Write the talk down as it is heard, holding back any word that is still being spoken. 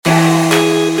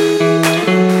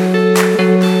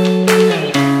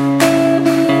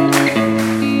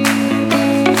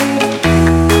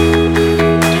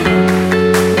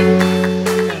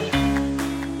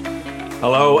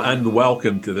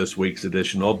welcome to this week's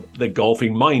edition of The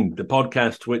Golfing Mind, the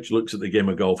podcast which looks at the game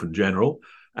of golf in general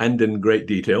and in great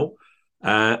detail,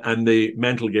 and the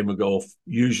mental game of golf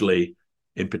usually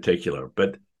in particular.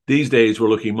 But these days we're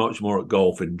looking much more at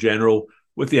golf in general,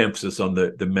 with the emphasis on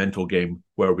the mental game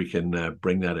where we can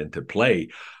bring that into play.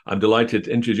 I'm delighted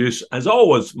to introduce, as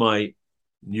always, my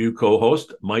new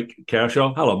co-host, Mike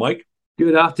Kershaw. Hello, Mike.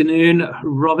 Good afternoon,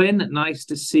 Robin. Nice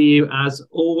to see you as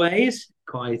always.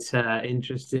 Quite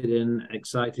interested and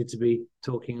excited to be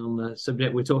talking on the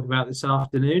subject we're talking about this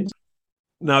afternoon.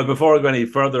 Now, before I go any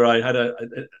further, I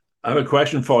have a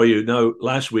question for you. Now,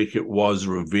 last week it was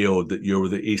revealed that you were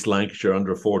the East Lancashire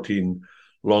Under-14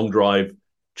 Long Drive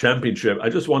Championship. I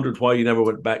just wondered why you never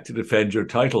went back to defend your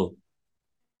title.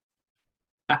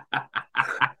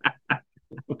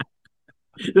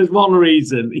 There's one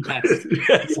reason, yes.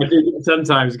 Yes. I do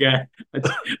sometimes get. I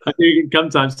do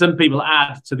sometimes. Some people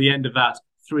add to the end of that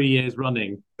 3 years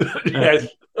running. Yes.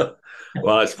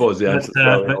 Well, I suppose the answer.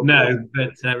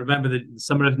 Remember the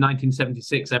summer of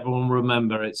 1976. Everyone will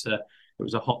remember it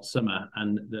was a hot summer,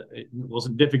 and it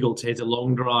wasn't difficult to hit a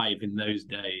long drive in those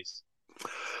days.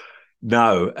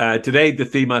 Now, today the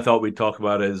theme I thought we'd talk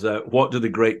about is what do the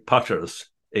great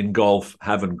putters in golf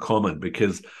have in common?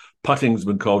 Because putting's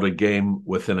been called a game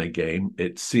within a game.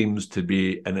 It seems to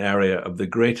be an area of the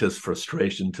greatest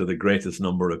frustration to the greatest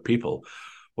number of people.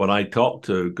 When I talk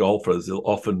to golfers,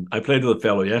 I played with a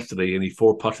fellow yesterday and he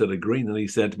four-putted a green and he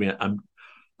said to me,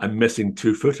 I'm missing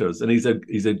 2 footers. And he's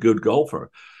a good golfer.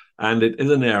 And it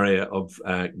is an area of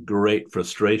great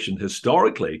frustration.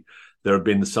 Historically, there have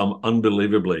been some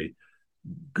unbelievably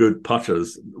good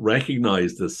putters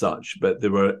recognized as such, but they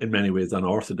were in many ways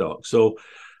unorthodox. So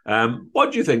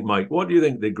what do you think, Mike? What do you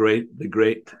think the great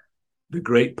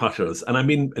putters, and I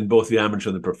mean in both the amateur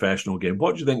and the professional game,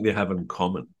 what do you think they have in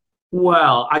common?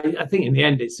 Well, I think in the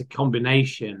end it's a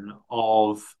combination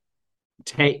of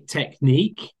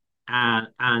technique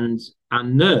and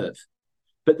nerve.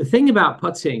 But the thing about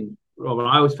putting, Robert,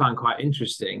 I always found quite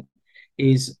interesting,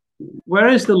 is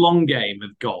whereas the long game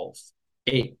of golf,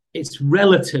 it's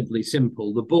relatively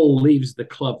simple. The ball leaves the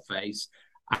club face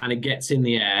and it gets in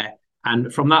the air.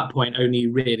 And from that point, only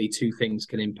really 2 things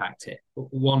can impact it.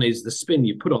 One is the spin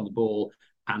you put on the ball,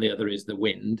 and the other is the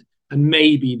wind, and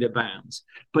maybe the bounce.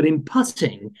 But in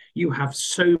putting, you have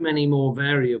so many more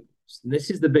variables. And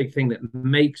this is the big thing that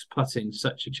makes putting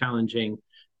such a challenging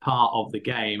part of the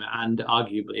game, and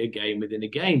arguably a game within a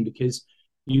game, because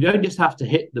you don't just have to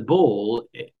hit the ball.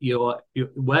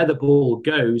 Where the ball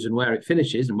goes and where it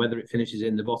finishes, and whether it finishes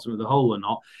in the bottom of the hole or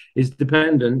not, is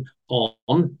dependent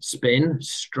on spin,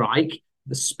 strike,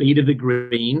 the speed of the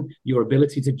green, your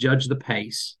ability to judge the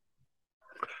pace.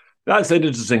 That's an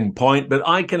interesting point, but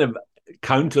I kind of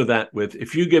counter that with,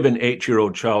 if you give an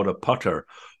 8-year-old child a putter,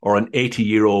 or an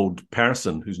 80-year-old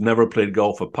person who's never played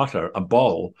golf a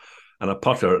ball and a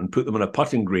putter, and put them on a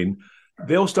putting green,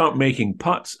 they'll start making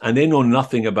putts, and they know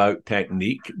nothing about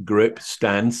technique, grip,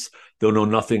 stance. They'll know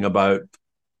nothing about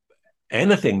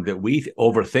anything that we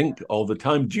overthink all the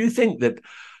time. Do you think that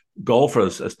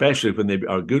golfers, especially when they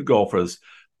are good golfers,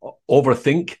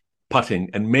 overthink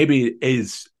putting, and maybe it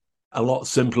is a lot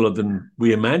simpler than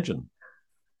we imagine?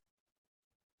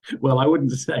 Well, I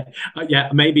wouldn't say.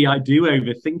 Maybe I do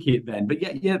overthink it then.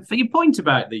 But yeah, for your point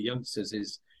about the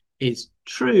youngsters is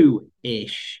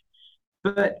true-ish.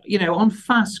 But, on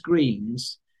fast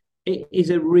greens, it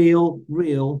is a real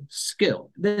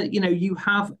skill. You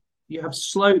have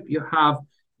slope, you have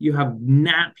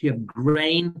nap, you have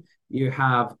grain, you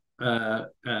have whether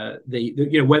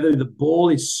the ball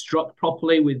is struck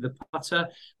properly with the putter.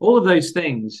 All of those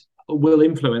things will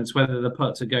influence whether the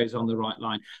putter goes on the right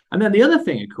line. And then the other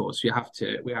thing, of course, we have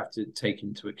to take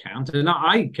into account, and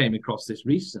I came across this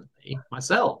recently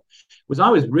myself, was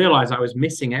I realized I was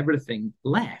missing everything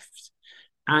left.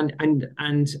 And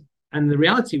the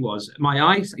reality was my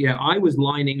eyes, I was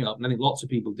lining up, and I think lots of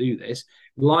people do this,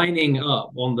 lining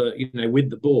up on with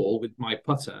the ball, with my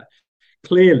putter,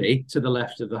 clearly to the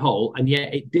left of the hole, and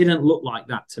yet it didn't look like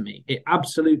that to me. It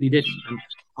absolutely didn't. And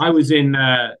I was in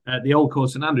the Old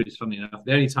Course St Andrews, funny enough,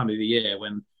 the only time of the year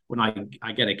when I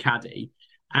get a caddy.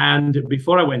 And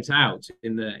before I went out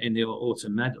in the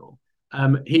autumn medal,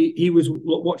 he was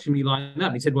watching me line up.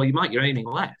 And he said, "Well, you're aiming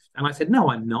left." And I said, "No,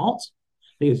 I'm not."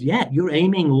 He goes, "Yeah, you're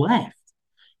aiming left."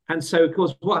 And so, of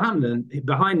course, what happened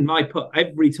behind my putt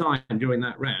every time during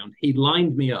that round, he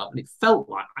lined me up, and it felt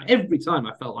like every time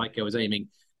I felt like I was aiming,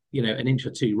 an inch or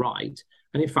 2 right.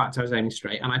 And in fact, I was aiming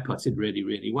straight, and I putted really,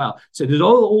 really well. So there's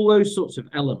all those sorts of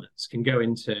elements can go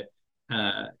into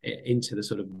the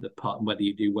sort of the putt and whether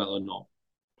you do well or not.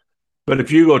 But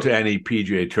if you go to any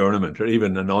PGA tournament or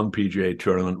even a non-PGA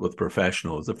tournament with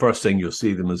professionals, the first thing you'll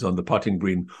see them is on the putting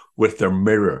green with their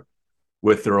mirror,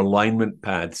 with their alignment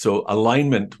pad. So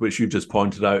alignment, which you just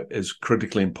pointed out, is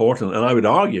critically important. And I would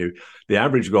argue the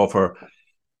average golfer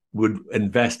would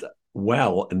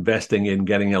investing in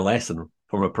getting a lesson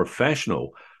from a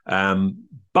professional.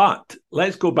 But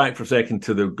let's go back for a second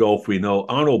to the golf we know.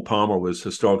 Arnold Palmer was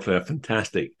historically a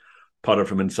fantastic putter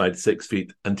from inside 6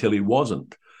 feet until he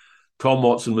wasn't. Tom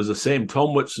Watson was the same.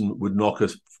 Tom Watson would knock a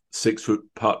 6 foot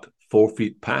putt 4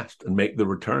 feet past and make the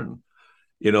return.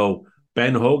 You know,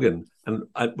 Ben Hogan, and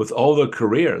with all their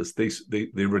careers, they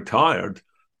retired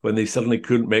when they suddenly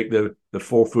couldn't make the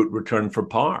 4 foot return for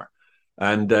par.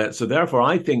 And so therefore,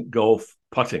 I think golf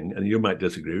putting, and you might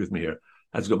disagree with me here,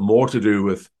 has got more to do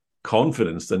with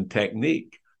confidence than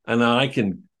technique. And I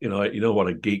can, you know what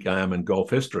a geek I am in golf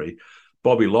history.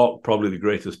 Bobby Locke, probably the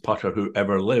greatest putter who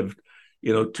ever lived,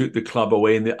 took the club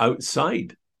away in the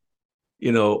outside,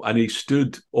 and he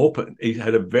stood open. He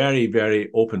had a very, very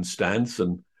open stance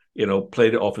and,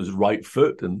 played it off his right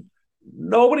foot. And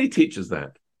nobody teaches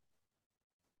that.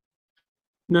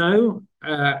 No,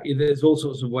 there's all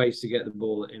sorts of ways to get the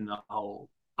ball in the hole.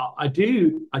 I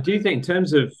do think in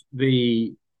terms of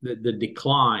the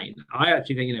decline, I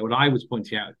actually think, what I was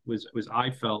pointing out was I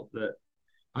felt that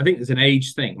I think there's an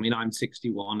age thing. I mean, I'm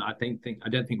 61. I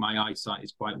don't think my eyesight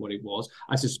is quite what it was.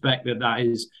 I suspect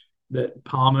that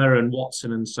Palmer and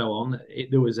Watson and so on,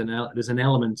 there's an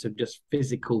element of just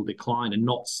physical decline and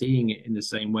not seeing it in the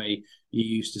same way you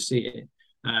used to see it.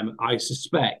 I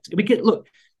suspect because look,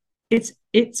 it's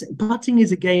putting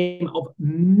is a game of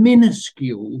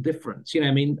minuscule difference.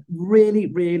 Really,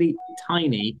 really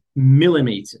tiny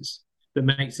millimeters that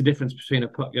makes the difference between a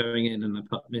putt going in and a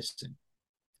putt missing.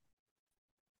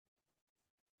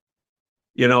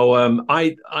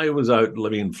 I was out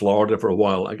living in Florida for a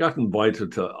while. I got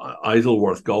invited to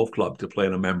Isleworth Golf Club to play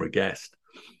in a member guest.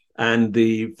 And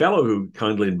the fellow who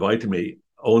kindly invited me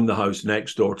owned the house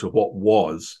next door to what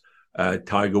was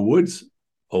Tiger Woods'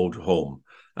 old home.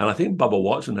 And I think Bubba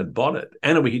Watson had bought it.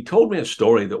 Anyway, he told me a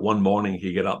story that one morning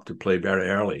he got up to play very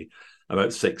early,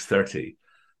 about 6:30.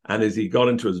 And as he got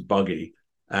into his buggy,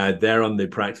 there on the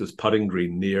practice putting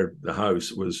green near the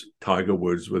house was Tiger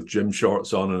Woods with gym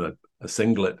shorts on and a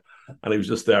singlet. And he was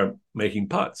just there making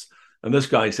putts. And this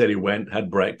guy said he went,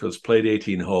 had breakfast, played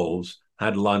 18 holes,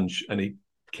 had lunch, and he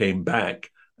came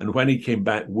back. And when he came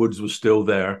back, Woods was still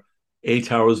there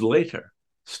 8 hours later,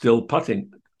 still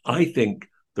putting. I think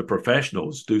the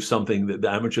professionals do something that the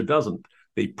amateur doesn't.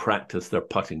 They practice their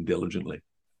putting diligently.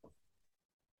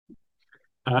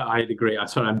 I'd agree.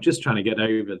 I'm just trying to get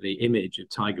over the image of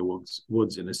Tiger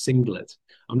Woods in a singlet.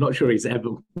 I'm not sure he's ever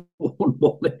worn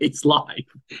one in his life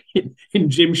in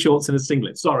gym shorts and a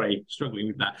singlet. Sorry, struggling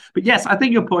with that. But yes, I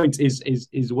think your point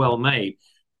is well made.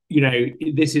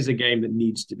 This is a game that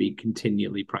needs to be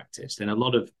continually practiced, and a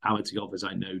lot of amateur golfers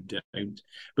I know don't.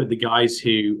 But the guys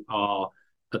who are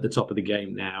at the top of the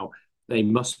game now, they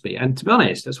must be. And to be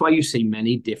honest, that's why you see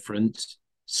many different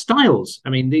styles. I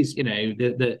mean, these,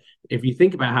 if you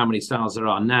think about how many styles there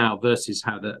are now versus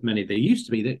how many there used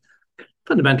to be, that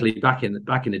fundamentally back in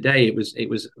the day, it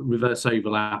was reverse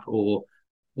overlap or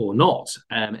not.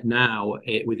 Now,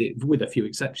 with a few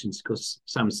exceptions, because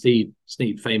Sam Snead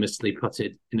famously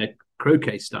putted in a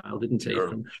croquet style, didn't he?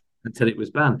 Sure. Until it was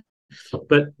banned.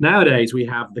 But nowadays we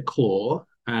have the claw,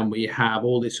 and we have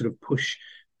all this sort of push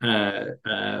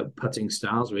putting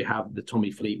styles. We have the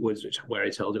Tommy Fleetwoods, where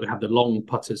it's held it. We have the long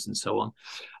putters and so on.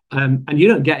 And you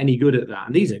don't get any good at that.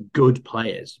 And these are good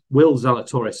players. Will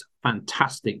Zalatoris,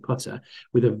 fantastic putter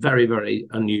with a very, very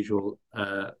unusual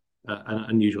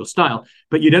style.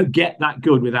 But you don't get that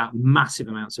good without massive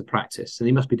amounts of practice. And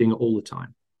he must be doing it all the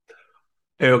time.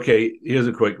 Okay, here's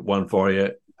a quick one for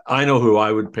you. I know who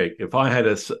I would pick. If I had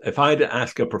to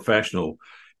ask a professional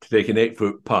to take an 8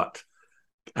 foot putt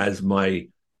as my,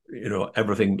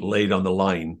 everything laid on the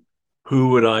line,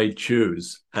 who would I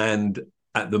choose? And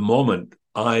at the moment,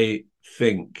 I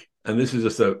think, and this is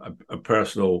just a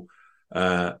personal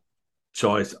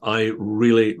choice, I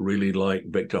really, really like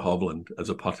Victor Hovland as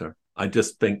a putter. I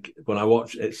just think when I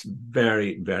watch, it's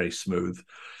very, very smooth.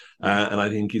 And I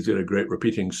think he's got a great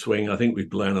repeating swing. I think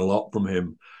we'd learn a lot from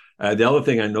him. The other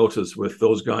thing I notice with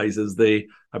those guys is they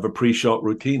have a pre-shot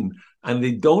routine and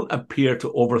they don't appear to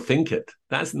overthink it.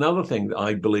 That's another thing that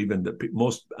I believe in, that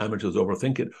most amateurs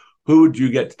overthink it. Who would you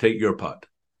get to take your putt?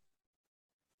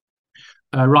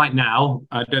 Right now,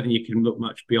 I don't think you can look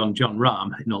much beyond Jon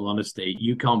Rahm, in all honesty.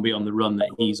 You can't be on the run that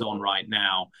he's on right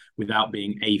now without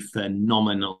being a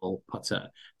phenomenal putter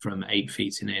from 8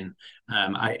 feet and in.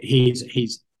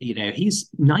 he's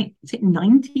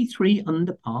 93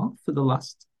 under par for the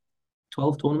last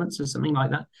 12 tournaments or something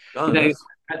like that. Oh,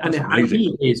 and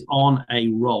he is on a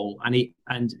roll.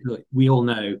 And look, we all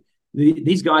know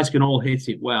these guys can all hit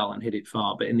it well and hit it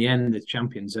far, but in the end, the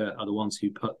champions are the ones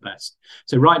who putt best.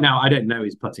 So right now, I don't know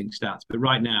his putting stats, but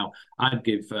right now, I'd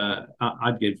give,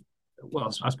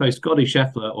 well, I suppose Scotty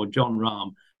Scheffler or Jon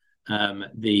Rahm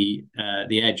the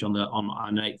edge on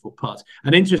an 8-foot putt.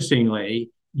 And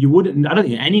interestingly, I don't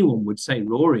think anyone would say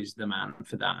Rory's the man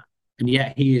for that, and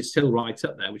yet he is still right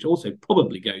up there, which also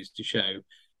probably goes to show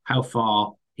how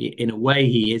far, in a way,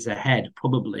 he is ahead,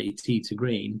 probably tee to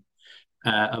green,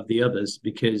 of the others,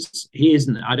 because he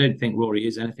isn't. I don't think Rory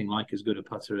is anything like as good a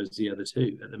putter as the other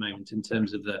two at the moment in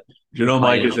terms of the.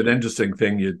 Mike, it's an interesting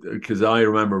thing because I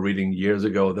remember reading years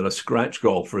ago that a scratch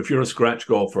golfer, if you're a scratch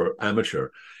golfer amateur,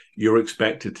 you're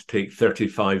expected to take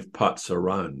 35 putts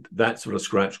around. That's what a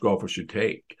scratch golfer should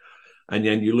take. And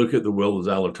then you look at the Will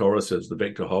Zalatoris, the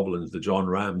Victor Hovlands, the Jon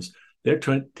Rahms, they're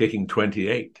taking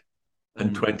 28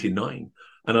 and 29.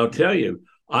 And I'll tell you,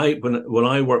 when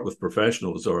I work with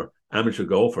professionals or amateur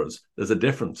golfers, there's a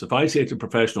difference. If I say to a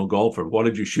professional golfer, what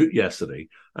did you shoot yesterday?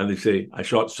 And they say, I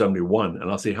shot 71.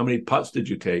 And I'll say, how many putts did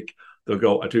you take? They'll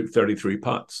go, I took 33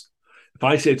 putts. If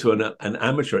I say to an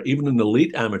amateur, even an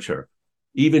elite amateur,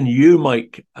 even you,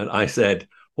 Mike, and I said,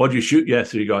 what did you shoot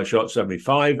yesterday? You go, I shot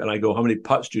 75. And I go, how many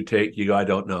putts did you take? You go, I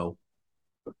don't know.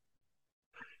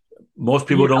 Most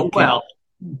people don't. Well,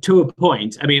 to a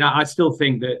point. I mean, I still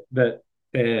think that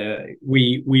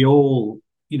we all,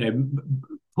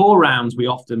 poor rounds we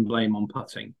often blame on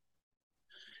putting,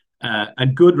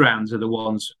 and good rounds are the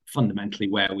ones fundamentally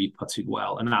where we putted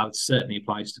well, and that certainly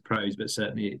applies to pros, but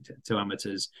certainly to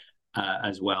amateurs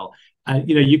as well.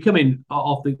 You come in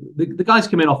off the guys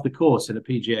come in off the course at a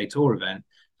PGA Tour event,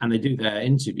 and they do their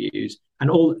interviews, and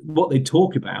all what they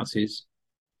talk about is,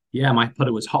 yeah, my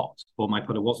putter was hot, or my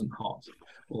putter wasn't hot.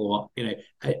 Or, they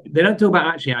don't talk about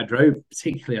actually I drove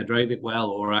it well,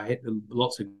 or I hit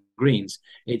lots of greens.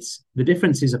 It's the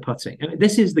difference is a putting. And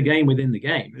this is the game within the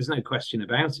game. There's no question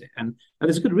about it. And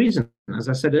there's a good reason. As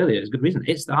I said earlier, there's a good reason.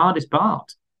 It's the hardest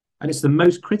part. And it's the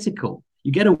most critical.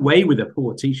 You get away with a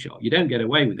poor tee shot. You don't get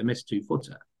away with a missed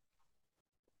 2-footer.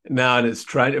 No, and it's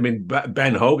trying. I mean,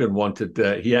 Ben Hogan wanted,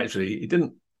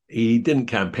 he didn't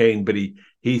campaign, but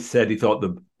he said he thought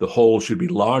the hole should be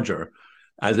larger,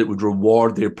 as it would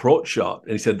reward the approach shot.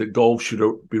 And he said that golf should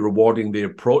be rewarding the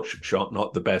approach shot,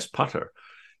 not the best putter.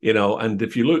 And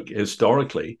if you look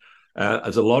historically,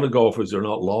 as a lot of golfers are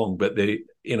not long, but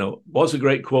what's a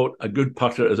great quote? A good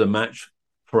putter is a match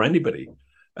for anybody.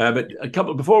 But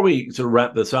before we sort of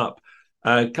wrap this up,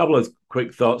 a couple of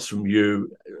quick thoughts from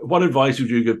you. What advice would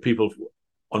you give people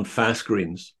on fast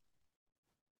greens?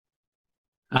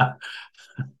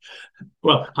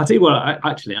 Well, I'll tell you what, I,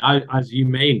 as you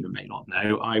may or may not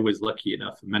know, I was lucky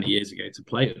enough many years ago to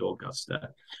play at Augusta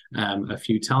a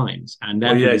few times. And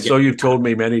then so you've told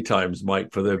me many times,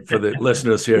 Mike, for the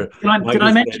listeners here. Did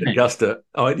I mention Augusta?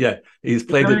 Oh, yeah. He's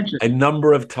played it a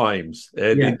number of times.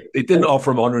 It didn't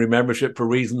offer him honorary membership for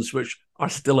reasons which are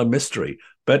still a mystery.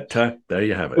 But there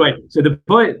you have it. Right. So the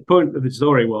point of the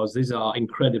story was these are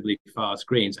incredibly fast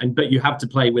greens, but you have to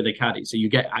play with a caddy. So you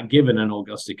get given an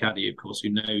Augusta caddy, of course, who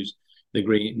knows the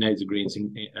greens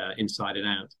inside and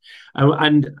out.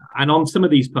 And on some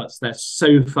of these putts, they're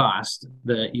so fast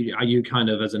that you kind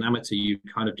of, as an amateur, you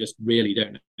kind of just really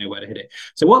don't know where to hit it.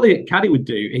 So what the caddy would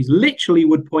do is literally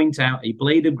would point out a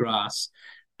blade of grass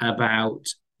about,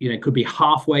 it could be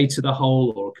halfway to the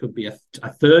hole, or it could be a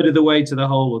third of the way to the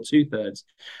hole, or 2/3.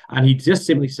 And he'd just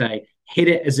simply say, hit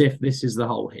it as if this is the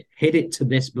hole. Hit it to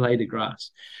this blade of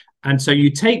grass. And so you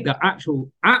take the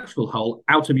actual hole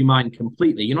out of your mind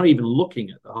completely. You're not even looking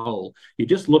at the hole. You're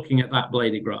just looking at that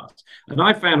blade of grass. And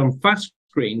I found on fast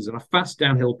greens and a fast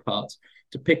downhill putt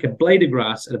to pick a blade of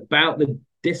grass at about the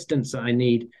distance I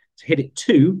need to hit it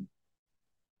to,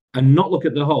 and not look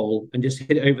at the hole and just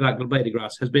hit it over that blade of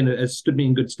grass has stood me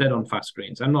in good stead on fast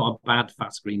greens. I'm not a bad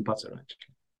fast green putter,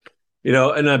 actually.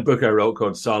 In a book I wrote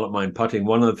called Silent Mind Putting,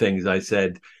 one of the things I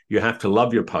said, you have to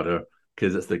love your putter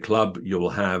because it's the club you will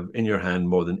have in your hand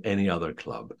more than any other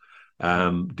club.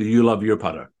 Do you love your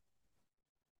putter?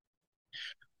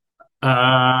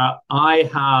 I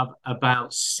have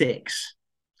about 6.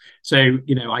 So,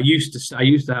 I used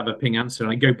to have a Ping Anser, and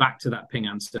I go back to that Ping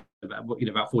Anser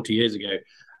about 40 years ago.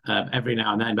 Every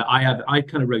now and then, but I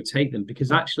kind of rotate them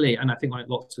because actually, and I think like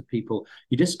lots of people,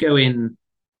 you just go in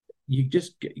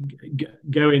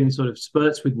sort of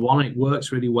spurts with one, and it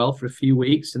works really well for a few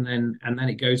weeks, and then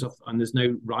it goes off, and there's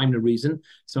no rhyme or reason.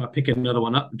 So I pick another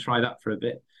one up and try that for a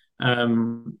bit.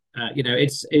 I've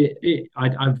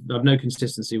no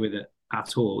consistency with it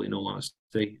at all, in all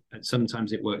honesty. And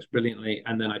sometimes it works brilliantly,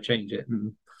 and then I change it,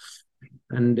 and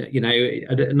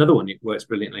another one it works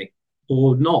brilliantly,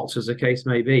 or not, as the case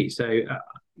may be. So,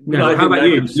 no. How about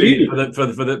you? For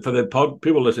the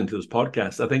people listening to this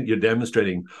podcast, I think you're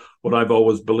demonstrating what I've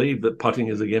always believed, that putting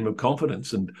is a game of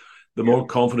confidence, and the more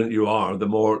confident you are, the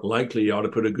more likely you are to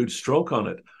put a good stroke on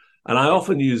it. And I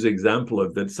often use the example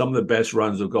of that some of the best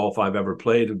rounds of golf I've ever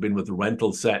played have been with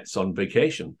rental sets on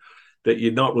vacation that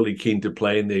you're not really keen to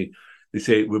play. And they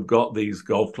say, we've got these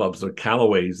golf clubs, they're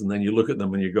Callaways. And then you look at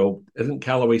them and you go, isn't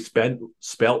Callaway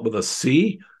spelt with a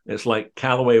C? It's like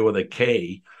Callaway with a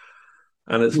K.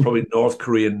 And it's probably North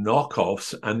Korean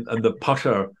knockoffs. And the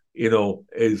putter,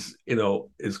 is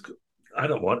I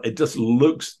don't want, it just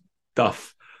looks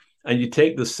tough. And you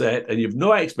take the set and you've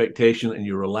no expectation and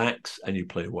you relax and you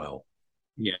play well.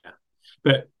 Yeah.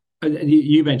 But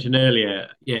you mentioned earlier,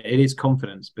 it is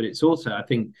confidence, but it's also, I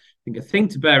think a thing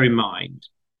to bear in mind.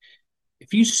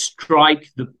 If you strike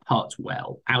the putt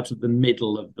well out of the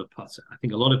middle of the putter, I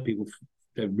think a lot of people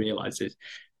don't realize this,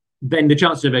 then the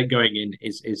chance of it going in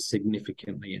is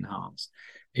significantly enhanced.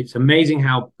 It's amazing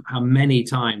how many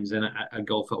times a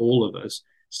golfer, all of us,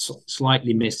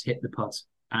 slightly hit the putt.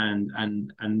 And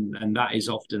that is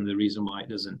often the reason why it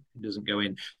doesn't go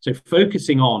in. So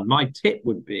my tip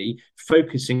would be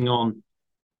focusing on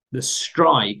the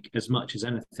strike as much as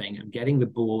anything, and getting the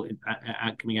ball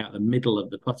coming out the middle of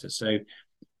the putter. So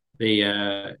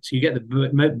you get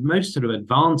the most sort of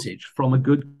advantage from a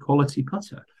good quality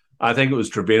putter. I think it was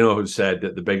Trevino who said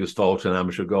that the biggest fault in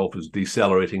amateur golf is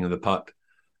decelerating in the putt.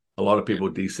 A lot of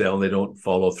people decel and they don't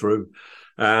follow through.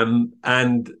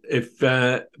 And if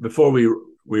before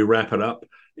we wrap it up,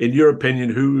 in your opinion,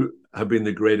 who have been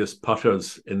the greatest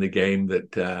putters in the game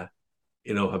that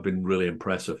have been really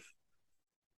impressive?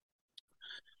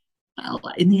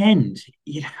 Well, in the end,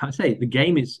 I'd say the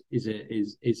game is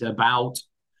about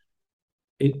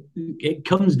it. It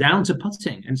comes down to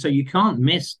putting, and so you can't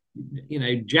miss.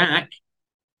 Jack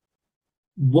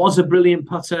was a brilliant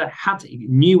putter.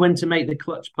 Knew when to make the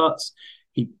clutch putts.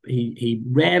 He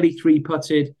rarely three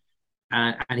putted.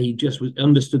 And he just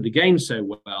understood the game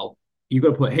so well. You've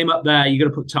got to put him up there. You've got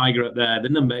to put Tiger up there. The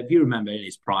number, if you remember in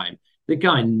his prime, the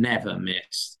guy never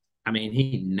missed. I mean,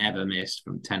 he never missed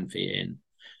from 10 feet in.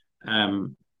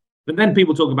 But then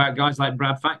people talk about guys like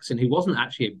Brad Faxon, who wasn't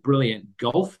actually a brilliant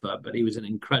golfer, but he was an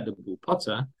incredible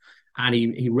putter. And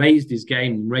he raised his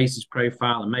game, raised his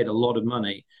profile, and made a lot of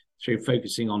money through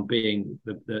focusing on being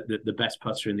the best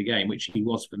putter in the game, which he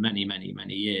was for many, many,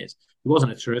 many years. He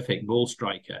wasn't a terrific ball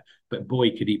striker, but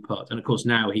boy, could he putt. And of course,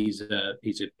 now he's a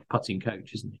putting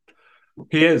coach, isn't he?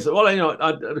 He is. Well,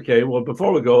 okay. Well,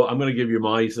 before we go, I'm going to give you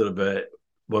my sort of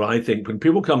what I think. When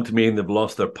people come to me and they've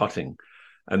lost their putting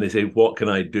and they say, what can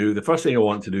I do? The first thing I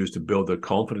want to do is to build their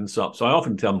confidence up. So I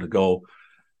often tell them to go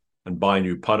and buy a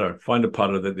new putter. Find a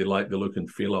putter that they like the look and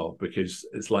feel of, because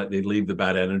it's like they leave the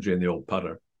bad energy in the old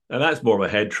putter. And that's more of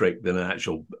a head trick than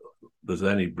there's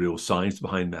any real science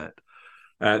behind that.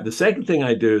 The second thing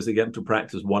I do is I get them to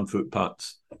practice 1 foot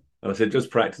putts. And I said,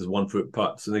 just practice 1 foot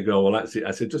putts. And they go, well, that's it.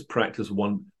 I said, just practice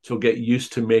one. So get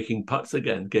used to making putts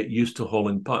again. Get used to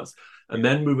holding putts. And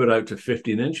then move it out to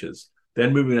 15 inches.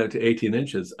 Then moving out to 18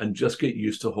 inches. And just get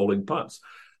used to holding putts.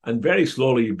 And very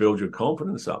slowly you build your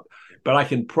confidence up. But I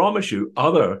can promise you,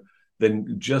 other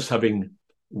than just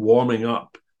warming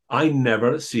up, I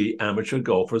never see amateur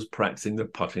golfers practicing their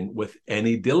putting with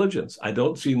any diligence. I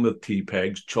don't see them with tee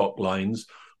pegs, chalk lines,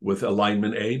 with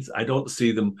alignment aids. I don't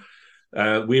see them.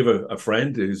 We have a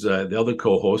friend who's the other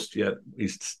co-host, yet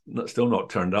he's still not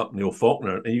turned up, Neil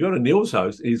Faulkner. And you go to Neil's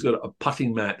house, he's got a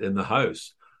putting mat in the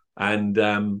house. And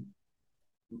I'm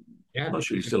not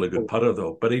sure he's still a good putter,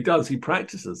 though. But he does. He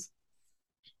practices.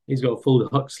 He's got a full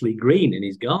Huxley green in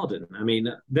his garden. I mean,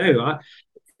 no,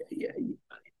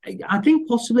 I think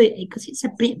possibly because it's a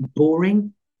bit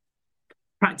boring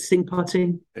practicing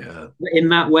putting in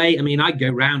that way. I mean, I go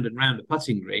round and round a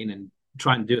putting green and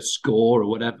try and do a score or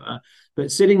whatever,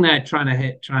 but sitting there trying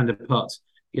to putt,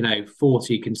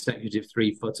 40 consecutive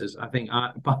 3-footers, I think,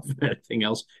 apart from anything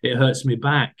else, it hurts me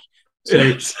back. So,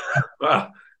 it's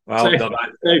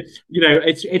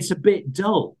a bit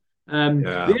dull. The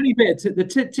only bit, the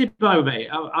tip I would make,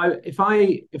 if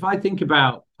I think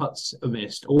about putts are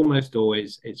missed, almost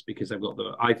always it's because I've got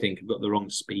the wrong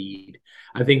speed.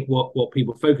 I think what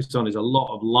people focus on is a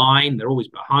lot of line. They're always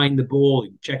behind the ball,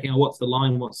 checking, what's the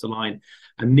line,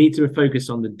 and need to focus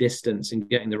on the distance and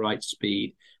getting the right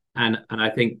speed. And I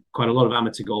think quite a lot of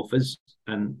amateur golfers,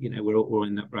 and we're all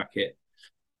in that bracket,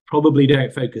 probably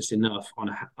don't focus enough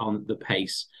on the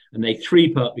pace, and they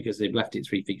three putt because they've left it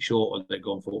 3 feet short or they've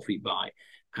gone 4 feet by,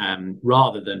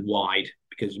 rather than wide,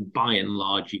 because by and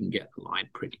large you can get the line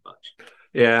pretty much.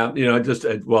 Yeah, I just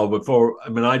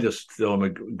still am a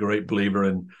great believer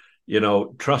in,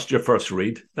 trust your first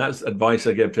read. That's advice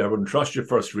I give to everyone. Trust your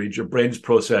first read. Your brain's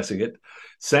processing it.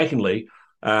 Secondly,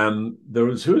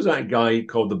 who's that guy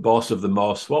called the boss of the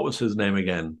Moss? What was his name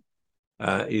again?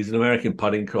 He's an American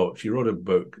putting coach. He wrote a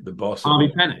book, The Boss.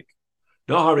 Harvey Penick.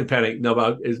 Not Harvey Penick. No,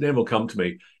 but his name will come to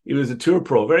me. He was a tour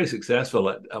pro, very successful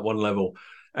at one level.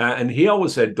 And he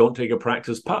always said, don't take a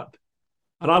practice putt.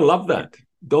 And I love that.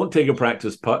 Don't take a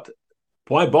practice putt.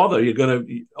 Why bother?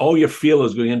 All your feel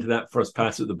is going into that first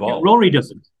pass at the ball. Yeah, Rory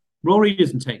doesn't. Rory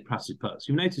doesn't take practice putts.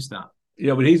 You've noticed that.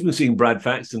 Yeah, but he's been seeing Brad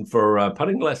Faxon for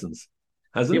putting lessons,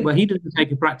 hasn't he? Well, he doesn't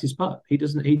take a practice putt. He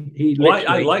doesn't. He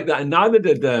I like that. And neither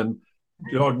did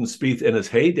Jordan Spieth in his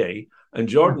heyday. And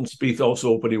Jordan Spieth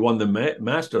also, when he won the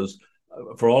Masters,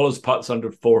 for all his putts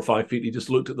under 4 or 5 feet, he just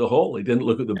looked at the hole. He didn't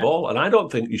look at the ball. And I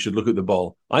don't think you should look at the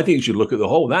ball. I think you should look at the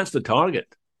hole. That's the target.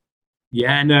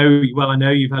 Yeah, no. Well, I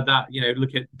know you've had that.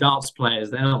 Look at darts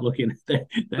players. They're not looking. They're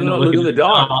not looking at the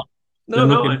dart.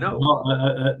 No, I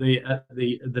know. At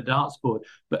the darts board.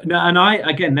 But no,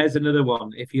 and there's another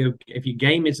one. If your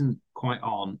game isn't quite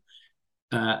on,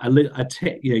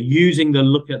 using the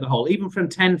look at the hole, even from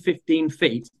 10, 15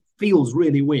 feet, feels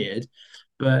really weird.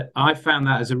 But I found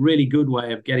that as a really good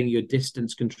way of getting your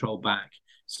distance control back.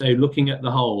 So looking at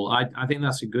the hole, I think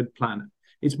that's a good plan.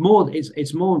 It's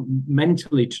more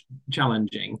mentally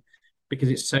challenging because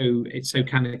it's so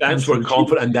kind of. That's where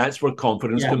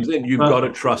confidence comes in. You've got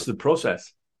to trust the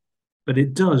process. But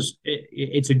it does.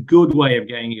 It's a good way of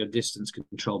getting your distance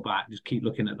control back. Just keep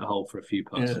looking at the hole for a few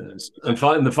putts. Yeah. And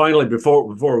finally, before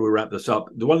we wrap this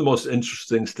up, one of the most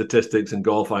interesting statistics in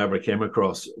golf I ever came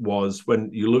across was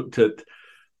when you looked at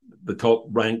the top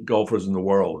ranked golfers in the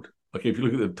world. Okay, if you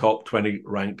look at the top 20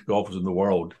 ranked golfers in the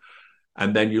world,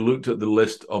 and then you looked at the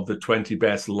list of the 20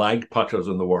 best lag putters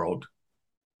in the world,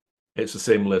 it's the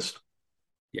same list.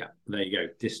 Yeah, there you go.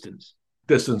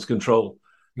 Distance control.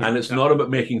 Yeah, and it's not about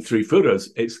making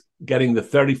 3-footers. It's getting the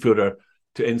 30-footer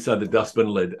to inside the dustbin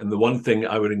lid. And the one thing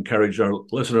I would encourage our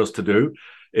listeners to do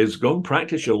is go and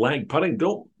practice your lag putting.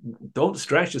 Don't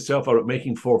stress yourself out at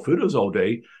making 4-footers all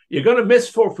day. You're going to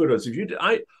miss 4-footers.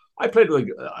 I played with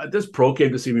this pro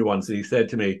came to see me once, and he said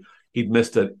to me he'd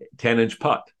missed a 10-inch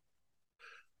putt.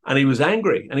 And he was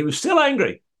angry, and he was still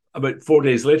angry. About 4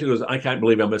 days later, he goes, I can't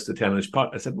believe I missed a 10-inch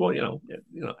putt. I said, well,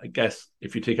 I guess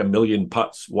if you take 1,000,000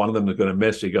 putts, one of them is going to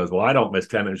miss. He goes, well, I don't miss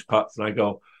 10-inch putts. And I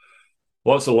go,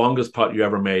 what's the longest putt you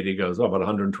ever made? He goes, about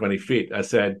 120 feet. I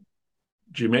said,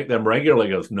 do you make them regularly?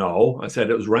 He goes, no. I said,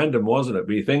 it was random, wasn't it?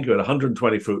 But you think about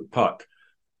 120-foot putt,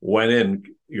 went in,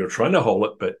 you're trying to hole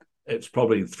it, but it's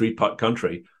probably 3-putt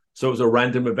country. So it was a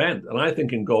random event. And I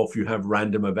think in golf, you have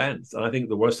random events. And I think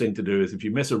the worst thing to do is if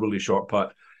you miss a really short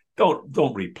putt, don't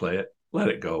replay it. Let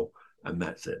it go. And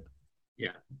that's it.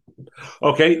 Yeah.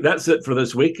 Okay, that's it for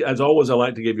this week. As always, I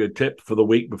like to give you a tip for the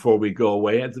week before we go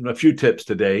away. And a few tips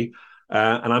today.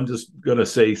 And I'm just going to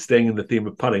say, staying in the theme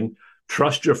of putting,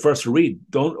 trust your first read.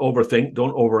 Don't overthink.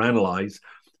 Don't overanalyze.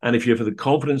 And if you have the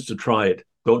confidence to try it,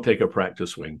 don't take a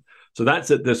practice swing. So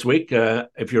that's it this week.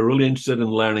 If you're really interested in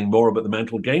learning more about the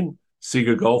mental game,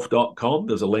 SeegerGolf.com.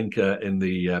 There's a link in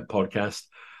the podcast,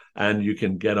 and you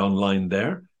can get online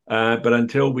there. But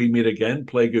until we meet again,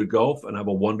 play good golf and have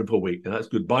a wonderful week. And that's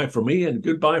goodbye from me and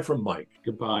goodbye from Mike.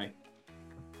 Goodbye.